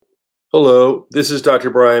Hello, this is Dr.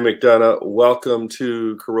 Brian McDonough. Welcome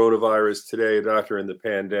to Coronavirus Today, Doctor in the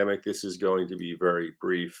Pandemic. This is going to be very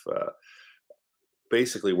brief.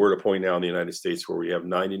 Basically, we're at a point now in the United States where we have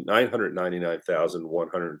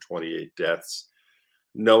 999,128 deaths.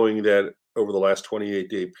 Knowing that over the last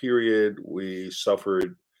 28-day period, we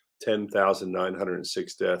suffered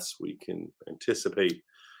 10,906 deaths, we can anticipate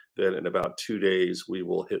that in about 2 days, we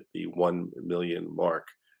will hit the 1 million mark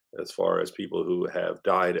as far as people who have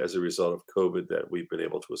died as a result of COVID that we've been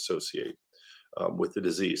able to associate with the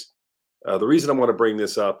disease. The reason I want to bring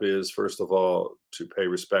this up is, first of all, to pay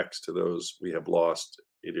respects to those we have lost.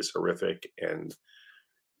 It is horrific, and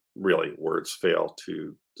really, words fail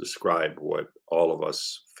to describe what all of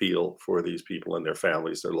us feel for these people and their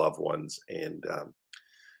families, their loved ones. And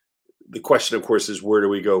the question, of course, is where do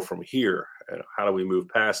we go from here? And how do we move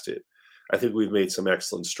past it? I think we've made some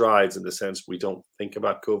excellent strides in the sense we don't think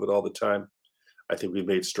about COVID all the time. I think we've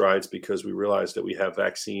made strides because we realize that we have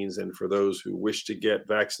vaccines, and for those who wish to get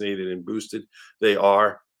vaccinated and boosted, they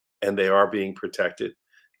are, and they are being protected.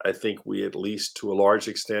 I think we, at least to a large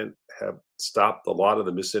extent, have stopped a lot of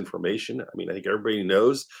the misinformation. I mean, I think everybody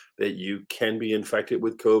knows that you can be infected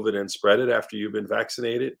with COVID and spread it after you've been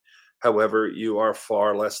vaccinated. However, you are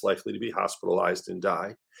far less likely to be hospitalized and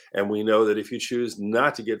die. And we know that if you choose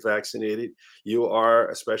not to get vaccinated, you are,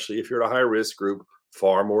 especially if you're at a high risk group,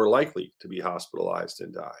 far more likely to be hospitalized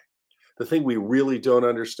and die. The thing we really don't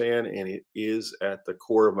understand, and it is at the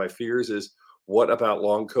core of my fears, is what about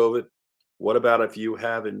long COVID? What about if you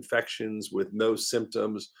have infections with no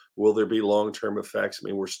symptoms? Will there be long term effects? I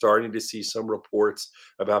mean, we're starting to see some reports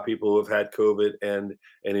about people who have had COVID and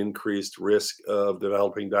an increased risk of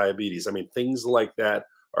developing diabetes. I mean, things like that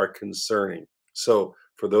are concerning. So,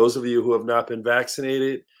 for those of you who have not been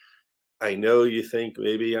vaccinated, I know you think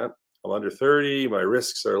maybe I'm under 30, my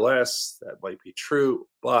risks are less. That might be true,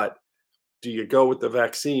 but do you go with the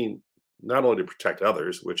vaccine not only to protect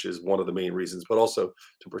others, which is one of the main reasons, but also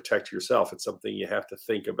to protect yourself? It's something you have to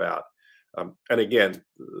think about. And again,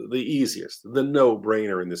 the easiest, the no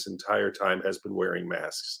brainer in this entire time has been wearing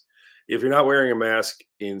masks. If you're not wearing a mask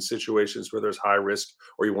in situations where there's high risk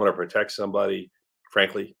or you want to protect somebody,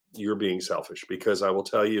 frankly, you're being selfish, because I will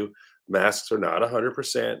tell you, masks are not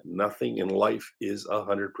 100%. Nothing in life is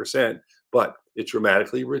 100%, but it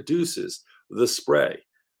dramatically reduces the spray,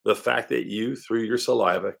 the fact that you, through your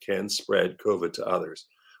saliva, can spread COVID to others.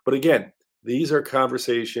 But again, these are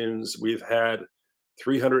conversations we've had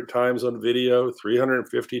 300 times on video,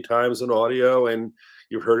 350 times on audio, and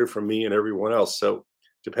you've heard it from me and everyone else. So,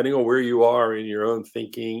 depending on where you are in your own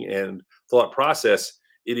thinking and thought process,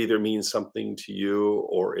 it either means something to you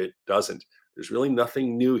or it doesn't. There's really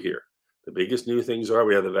nothing new here. The biggest new things are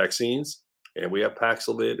we have the vaccines and we have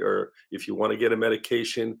Paxlovid, or if you want to get a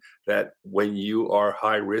medication that when you are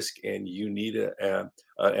high risk and you need a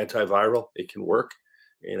antiviral, it can work.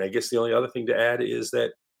 And I guess the only other thing to add is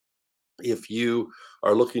that if you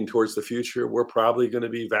are looking towards the future, we're probably going to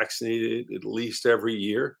be vaccinated at least every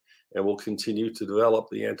year, and we'll continue to develop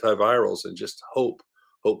the antivirals and just hope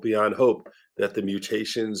beyond hope that the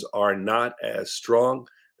mutations are not as strong,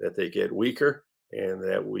 that they get weaker, and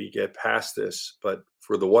that we get past this. But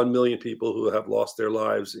for the 1 million people who have lost their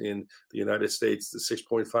lives in the United States, the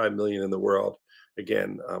 6.5 million in the world,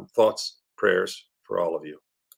 again, thoughts, prayers for all of you.